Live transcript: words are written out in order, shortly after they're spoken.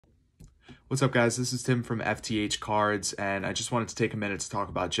What's up, guys? This is Tim from FTH Cards, and I just wanted to take a minute to talk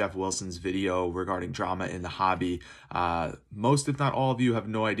about Geoff Wilson's video regarding drama in the hobby. Most, if not all of you, have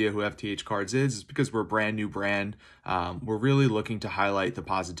no idea who FTH Cards is. It's because we're a brand new brand. We're really looking to highlight the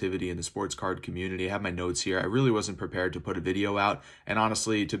positivity in the sports card community. I have my notes here. I really wasn't prepared to put a video out, and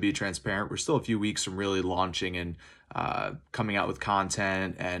honestly, to be transparent, we're still a few weeks from really launching and coming out with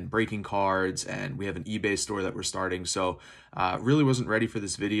content and breaking cards, and we have an eBay store that we're starting. So really wasn't ready for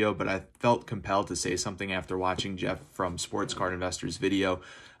this video, but I felt compelled to say something after watching Geoff from Sports Card Investor's video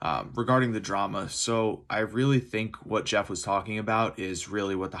regarding the drama. So I really think what Geoff was talking about is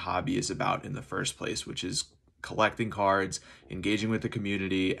really what the hobby is about in the first place, which is collecting cards, engaging with the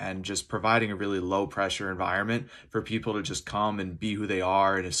community, and just providing a really low pressure environment for people to just come and be who they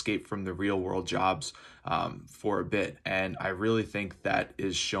are and escape from the real world jobs for a bit. And I really think that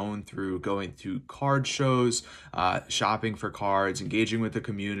is shown through going to card shows, shopping for cards, engaging with the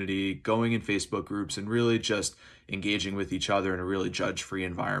community, going in Facebook groups, and really just engaging with each other in a really judge-free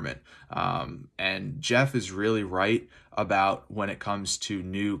environment. And Geoff is really right about when it comes to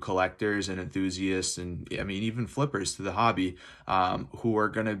new collectors and enthusiasts, and I mean even flippers to the hobby, who are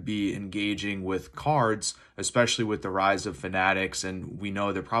going to be engaging with cards, especially with the rise of fanatics. And we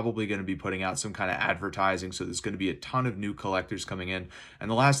know they're probably going to be putting out some kind of advertising, so there's going to be a ton of new collectors coming in. And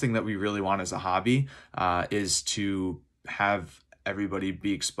the last thing that we really want as a hobby is to have everybody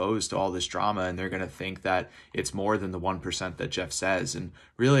be exposed to all this drama, and they're going to think that it's more than the 1% that Geoff says. And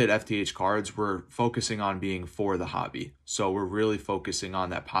really at FTH Cards, we're focusing on being for the hobby. So we're really focusing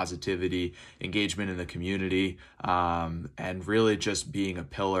on that positivity, engagement in the community, and really just being a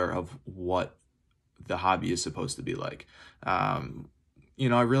pillar of what the hobby is supposed to be like. You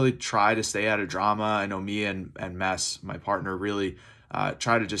know, I really try to stay out of drama. I know me and Mes, my partner, really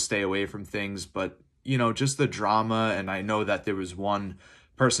try to just stay away from things, but you know, just the drama. And I know that there was one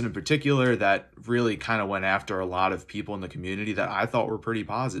person in particular that really kind of went after a lot of people in the community that I thought were pretty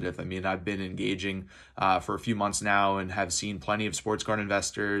positive. I mean, I've been engaging for a few months now and have seen plenty of sports card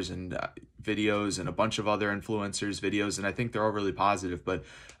investors and videos and a bunch of other influencers videos, and I think they're all really positive. But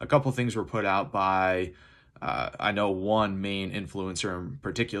a couple things were put out by I know one main influencer in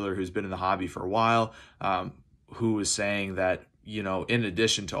particular who's been in the hobby for a while, who was saying that, you know, in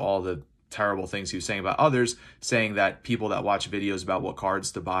addition to all the terrible things he was saying about others, saying that people that watch videos about what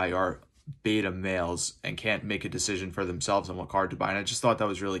cards to buy are beta males and can't make a decision for themselves on what card to buy. And I just thought that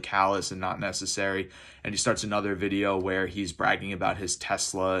was really callous and not necessary. And he starts another video where he's bragging about his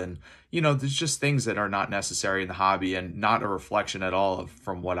Tesla, and you know, there's just things that are not necessary in the hobby and not a reflection at all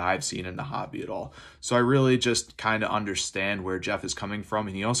from what I've seen in the hobby at all. So I really just kind of understand where Geoff is coming from.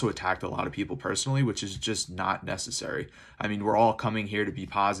 And he also attacked a lot of people personally, which is just not necessary. I mean, we're all coming here to be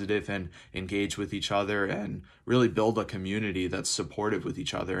positive and engage with each other and really build a community that's supportive with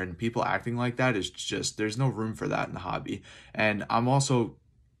each other. And people acting like that is just, there's no room for that in the hobby. And I'm also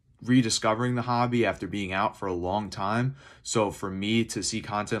rediscovering the hobby after being out for a long time. So for me to see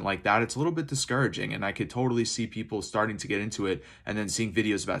content like that, it's a little bit discouraging, and I could totally see people starting to get into it and then seeing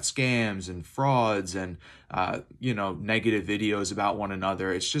videos about scams and frauds and you know, negative videos about one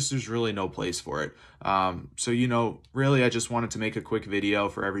another. It's just, there's really no place for it. So, you know, really I just wanted to make a quick video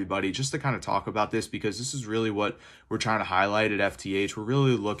for everybody just to kind of talk about this, because this is really what we're trying to highlight at FTH. We're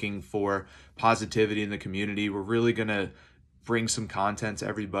really looking for positivity in the community. We're really going to bring some content to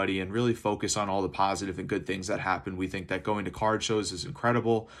everybody and really focus on all the positive and good things that happen. We think that going to card shows is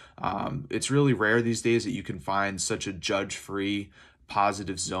incredible. It's really rare these days that you can find such a judge-free,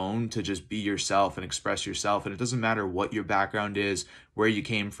 positive zone to just be yourself and express yourself. And it doesn't matter what your background is, where you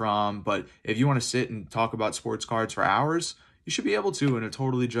came from, but if you want to sit and talk about sports cards for hours, you should be able to in a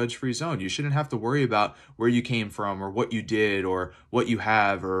totally judge-free zone. You shouldn't have to worry about where you came from or what you did or what you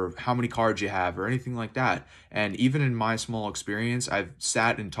have or how many cards you have or anything like that. And even in my small experience, I've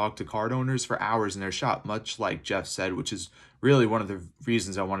sat and talked to card owners for hours in their shop, much like Geoff said, which is really one of the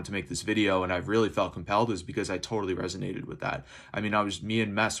reasons I wanted to make this video, and I've really felt compelled, was because I totally resonated with that. I mean, me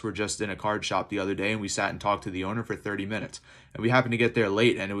and Mes were just in a card shop the other day, and we sat and talked to the owner for 30 minutes. And we happened to get there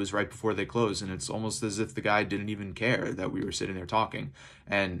late, and it was right before they closed, and it's almost as if the guy didn't even care that we were sitting there talking.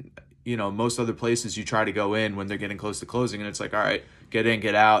 And you know, most other places you try to go in when they're getting close to closing, and it's like, all right, get in,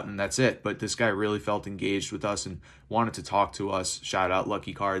 get out, and that's it. But this guy really felt engaged with us and wanted to talk to us. Shout out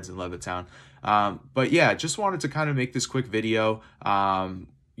Lucky Cards in Levittown. But yeah, just wanted to kind of make this quick video.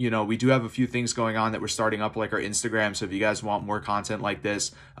 You know, we do have a few things going on that we're starting up, like our Instagram. So if you guys want more content like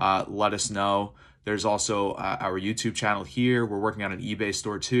this, let us know. There's also our YouTube channel here. We're working on an eBay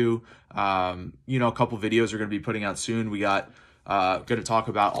store too. You know, a couple videos we're going to be putting out soon. We got Going to talk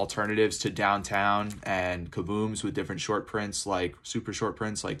about alternatives to Downtown and Kabooms with different short prints, like super short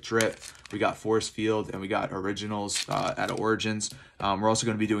prints like Drip. We got Force Field, and we got Originals at Origins. We're also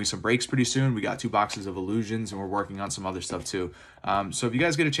going to be doing some breaks pretty soon. We got 2 boxes of Illusions, and we're working on some other stuff too. So if you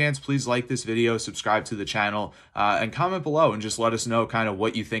guys get a chance, please like this video, subscribe to the channel, and comment below and just let us know kind of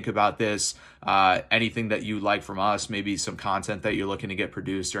what you think about this, anything that you like from us, maybe some content that you're looking to get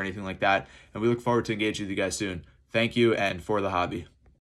produced or anything like that. And we look forward to engaging with you guys soon. Thank you, and for the hobby.